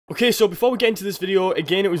Okay, so before we get into this video,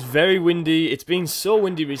 again, it was very windy. It's been so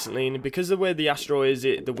windy recently, and because of where the Astro is,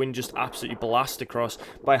 the wind just absolutely blasts across.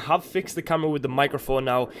 But I have fixed the camera with the microphone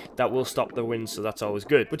now. That will stop the wind, so that's always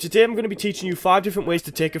good. But today I'm going to be teaching you 5 different ways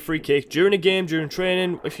to take a free kick during a game, during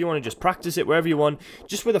training, if you want to just practice it wherever you want,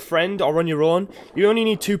 just with a friend or on your own. You only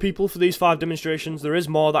need 2 people for these 5 demonstrations. There is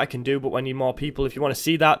more that I can do, but I need more people. If you want to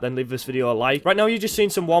see that, then leave this video a like. Right now, you're just seeing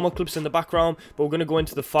some warm-up clips in the background, but we're going to go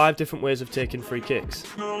into the 5 different ways of taking free kicks.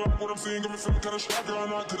 What I'm seeing, I'm feeling kinda shy, girl,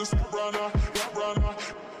 now, could've stopped right now,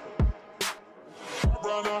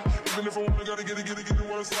 even if I wanna, gotta get it,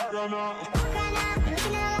 wanna stop right now.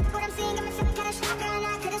 Looking at what I'm seeing, I'm feeling kinda shy, girl,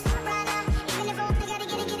 now, could've stopped right now, even if I wanna,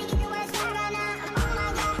 gotta get it, wanna stop right now. Oh my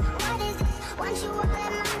God, what is this? Want you all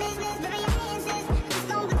in my business, baby, I insist. Just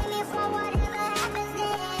don't blame me for whatever happens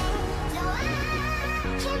next. No, I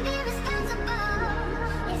can't be responsible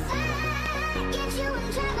if I get you in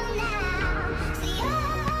trouble now. See,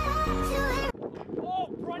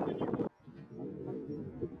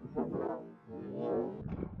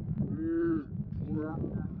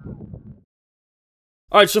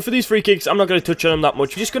 Alright, so for these free kicks, I'm not going to touch on them that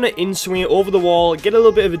much. You're just going to in-swing it over the wall, get a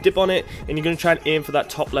little bit of a dip on it, and you're going to try and aim for that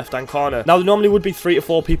top left-hand corner. Now, there normally would be 3 to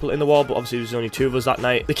 4 people in the wall, but obviously there's only 2 of us that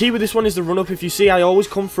night. The key with this one is the run-up. If you see, I always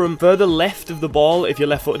come from further left of the ball. If you're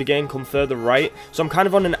left-footed again, come further right. So I'm kind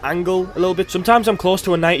of on an angle a little bit. Sometimes I'm close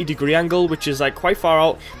to a 90-degree angle, which is like quite far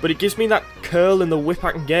out, but it gives me that curl and the whip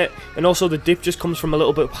I can get, and also the dip just comes from a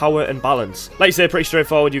little bit of power and balance. Like I say, pretty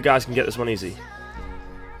straightforward. You guys can get this one easy.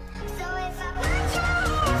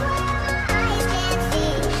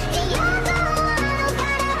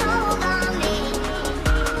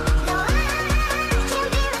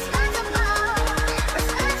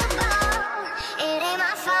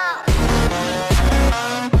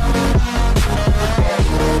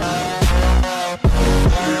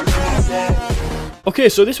 Okay,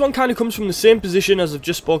 so this one kind of comes from the same position as I've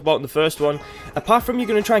just spoke about in the first one, apart from you're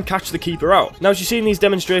going to try and catch the keeper out. Now, as you see in these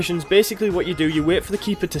demonstrations, basically what you do, you wait for the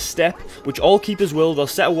keeper to step, which all keepers will. They'll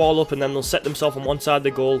set a wall up and then they'll set themselves on one side of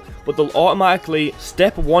the goal, but they'll automatically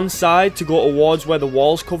step one side to go towards where the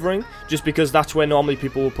wall's covering, just because that's where normally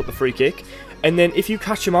people will put the free kick. And then if you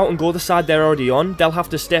catch them out and go the side they're already on, they'll have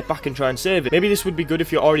to step back and try and save it. Maybe this would be good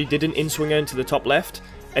if you already did an in-swinger into the top left,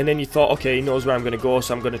 and then you thought, okay, he knows where I'm going to go,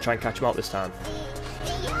 so I'm going to try and catch him out this time.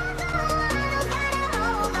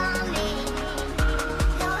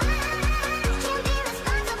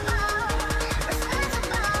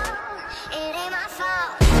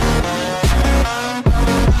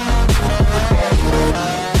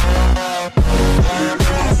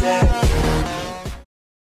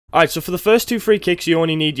 Alright, so for the first 2 free kicks, you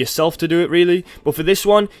only need yourself to do it, really. But for this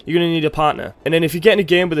one, you're going to need a partner. And then if you get in a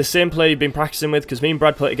game with the same player you've been practicing with, because me and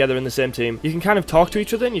Brad play together in the same team, you can kind of talk to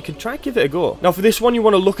each other and you can try and give it a go. Now, for this one, you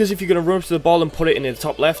want to look as if you're going to run up to the ball and put it in the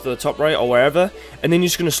top left or the top right or wherever. And then you're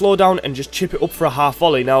just going to slow down and just chip it up for a half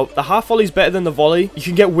volley. Now, the half volley is better than the volley. You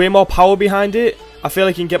can get way more power behind it. I feel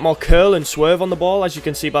like you can get more curl and swerve on the ball, as you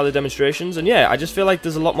can see by the demonstrations. And yeah, I just feel like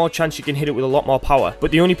there's a lot more chance you can hit it with a lot more power.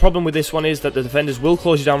 But the only problem with this one is that the defenders will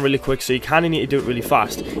close you down really quick, so you kind of need to do it really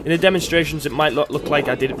fast. In the demonstrations, it might look like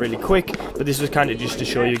I did it really quick, but this was kind of just to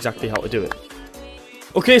show you exactly how to do it.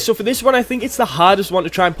 Okay, so for this one, I think it's the hardest one to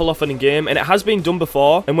try and pull off in a game, and it has been done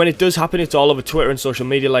before, and when it does happen, it's all over Twitter and social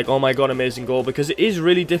media like, oh my god, amazing goal, because it is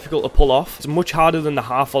really difficult to pull off. It's much harder than the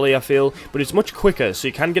half volley, I feel, but it's much quicker, so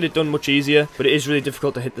you can get it done much easier, but it is really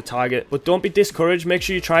difficult to hit the target. But don't be discouraged, make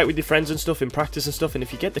sure you try it with your friends and stuff in practice and stuff, and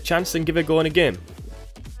if you get the chance, then give it a go in a game.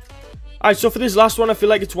 Alright, so for this last one, I feel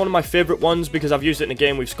like it's one of my favourite ones because I've used it in a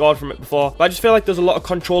game, we've scored from it before. But I just feel like there's a lot of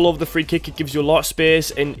control over the free kick, it gives you a lot of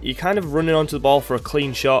space, and you're kind of running onto the ball for a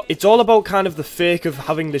clean shot. It's all about kind of the fake of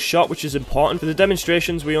having the shot, which is important. For the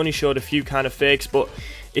demonstrations, we only showed a few kind of fakes, but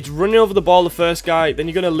it's running over the ball, the first guy, then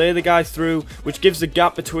you're going to lay the guy through, which gives the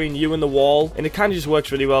gap between you and the wall, and it kind of just works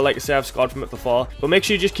really well. Like I say, I've scored from it before, but make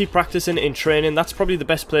sure you just keep practicing it in training. That's probably the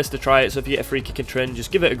best place to try it, so if you get a free kick in training,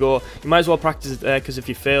 just give it a go. You might as well practice it there, because if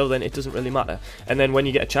you fail, then it doesn't really matter, and then when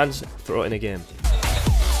you get a chance, throw it in a game.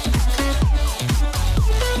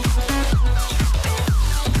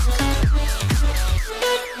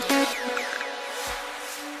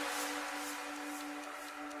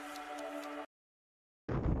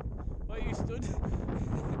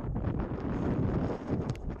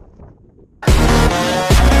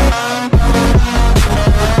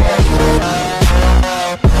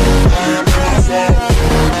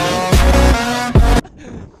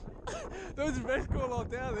 That was the best goal all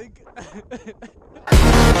day, I think.